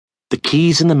The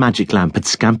keys in the magic lamp had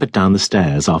scampered down the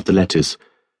stairs after Lettuce.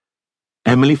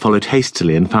 Emily followed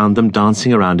hastily and found them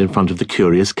dancing around in front of the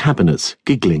curious cabinets,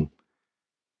 giggling.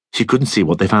 She couldn't see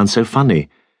what they found so funny.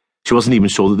 She wasn't even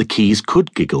sure that the keys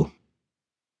could giggle.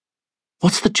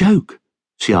 "What's the joke?"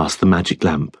 she asked the magic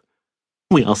lamp.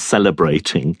 "We are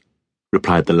celebrating,"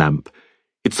 replied the lamp.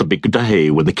 "It's a big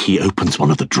day when the key opens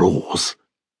one of the drawers."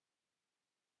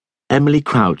 Emily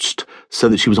crouched so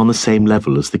that she was on the same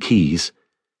level as the keys.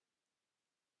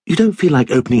 "You don't feel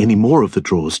like opening any more of the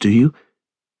drawers, do you?"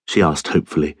 she asked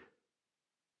hopefully.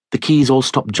 The keys all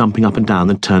stopped jumping up and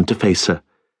down and turned to face her.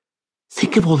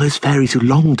 "Think of all those fairies who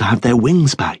long to have their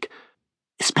wings back,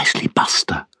 especially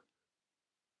Buster."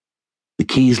 The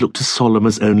keys looked as solemn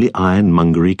as only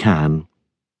ironmongery can.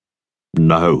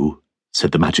 "No,"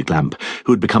 said the magic lamp,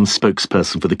 who had become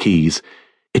spokesperson for the keys.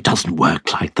 "It doesn't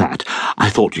work like that. I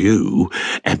thought you,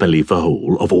 Emily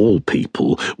Vole, of all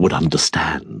people, would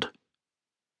understand."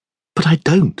 "But I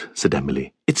don't," said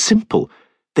Emily. "It's simple.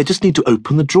 They just need to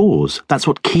open the drawers. That's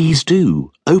what keys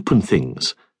do, open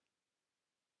things."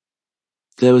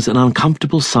 There was an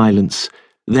uncomfortable silence.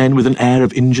 Then, with an air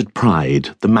of injured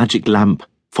pride, the magic lamp,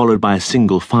 followed by a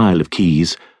single file of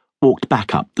keys, walked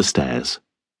back up the stairs.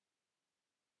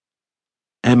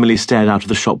 Emily stared out of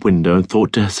the shop window and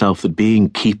thought to herself that being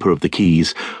keeper of the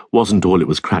keys wasn't all it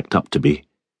was cracked up to be.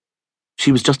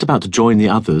 She was just about to join the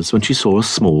others when she saw a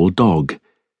small dog.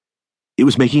 It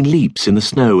was making leaps in the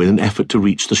snow in an effort to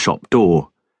reach the shop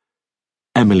door.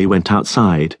 Emily went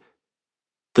outside.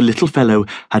 The little fellow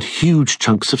had huge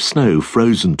chunks of snow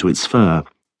frozen to its fur.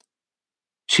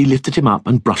 She lifted him up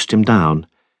and brushed him down.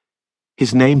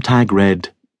 His name tag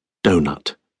read,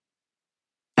 Donut.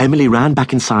 Emily ran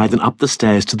back inside and up the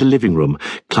stairs to the living room,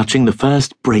 clutching the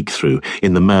first breakthrough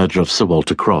in the murder of Sir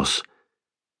Walter Cross.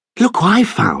 "Look what I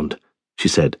found," she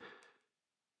said.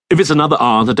 "If it's another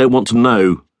aunt, I don't want to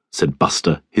know," said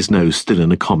Buster, his nose still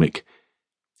in a comic.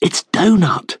 "It's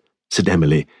Donut," said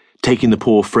Emily, taking the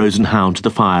poor frozen hound to the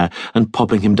fire and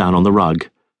popping him down on the rug.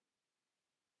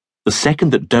 The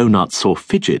second that Donut saw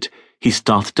Fidget, he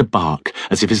started to bark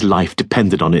as if his life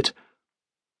depended on it.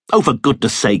 "Oh, for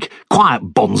goodness sake,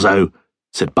 quiet, bonzo,"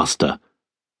 said Buster.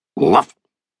 "Woof,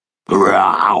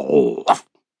 growl, woof,"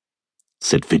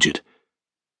 said Fidget.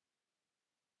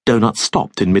 Donut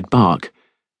stopped in mid-bark.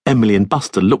 Emily and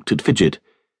Buster looked at Fidget.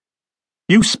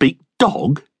 "You speak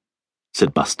dog?"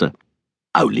 said Buster.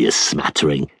 "Only a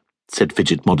smattering," said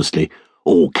Fidget modestly.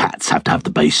 "All cats have to have the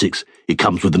basics. It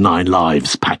comes with the 9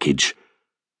 lives package."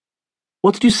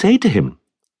 "What did you say to him?"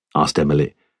 asked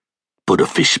Emily. "Put a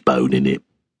fishbone in it."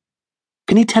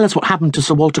 "Can you tell us what happened to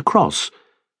Sir Walter Cross?"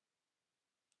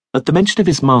 At the mention of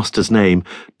his master's name,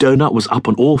 Donut was up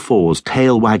on all fours,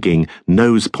 tail wagging,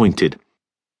 nose pointed.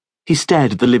 He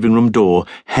stared at the living room door,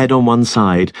 head on one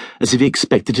side, as if he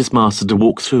expected his master to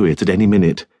walk through it at any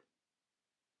minute.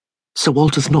 "Sir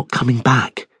Walter's not coming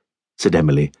back," said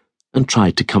Emily, and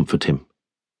tried to comfort him.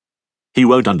 "He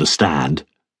won't understand,"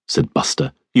 said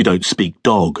Buster. "You don't speak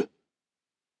dog."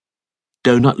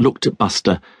 Donut looked at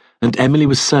Buster, and Emily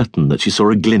was certain that she saw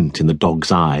a glint in the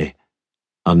dog's eye.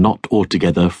 A not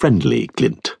altogether friendly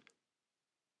glint.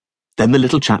 Then the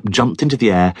little chap jumped into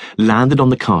the air, landed on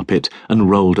the carpet, and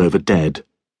rolled over dead.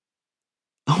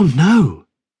 "Oh, no,"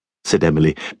 said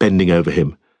Emily, bending over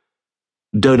him.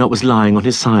 Donut was lying on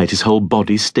his side, his whole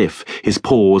body stiff, his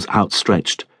paws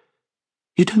outstretched.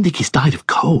 "You don't think he's died of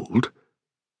cold?"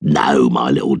 "No, my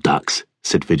little ducks,"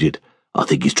 said Fidget. "I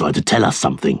think he's trying to tell us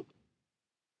something."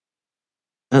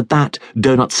 At that,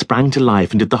 Donut sprang to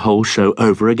life and did the whole show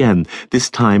over again, this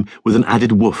time with an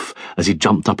added woof as he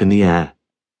jumped up in the air.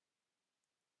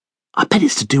 "I bet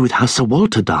it's to do with how Sir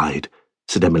Walter died,"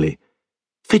 said Emily.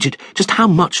 "Fidget, just how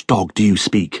much dog do you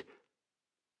speak?"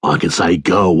 "I can say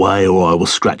go away or I will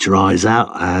scratch your eyes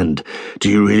out, and do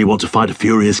you really want to fight a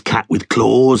furious cat with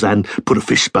claws and put a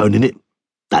fishbone in it?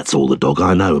 That's all the dog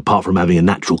I know, apart from having a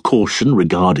natural caution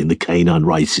regarding the canine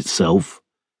race itself."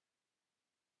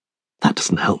 "That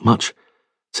doesn't help much,"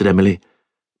 said Emily.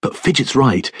 "But Fidget's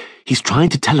right. He's trying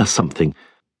to tell us something.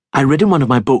 I read in one of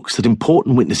my books that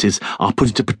important witnesses are put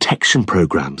into protection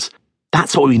programs.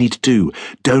 That's what we need to do.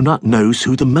 Donut knows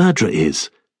who the murderer is."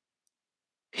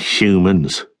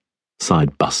 "Humans,"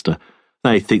 sighed Buster.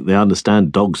 "They think they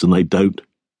understand dogs and they don't."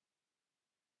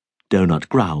 Donut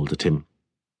growled at him.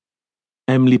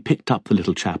 Emily picked up the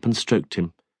little chap and stroked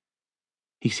him.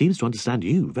 "He seems to understand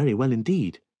you very well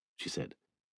indeed," she said.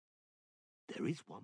 "There is one."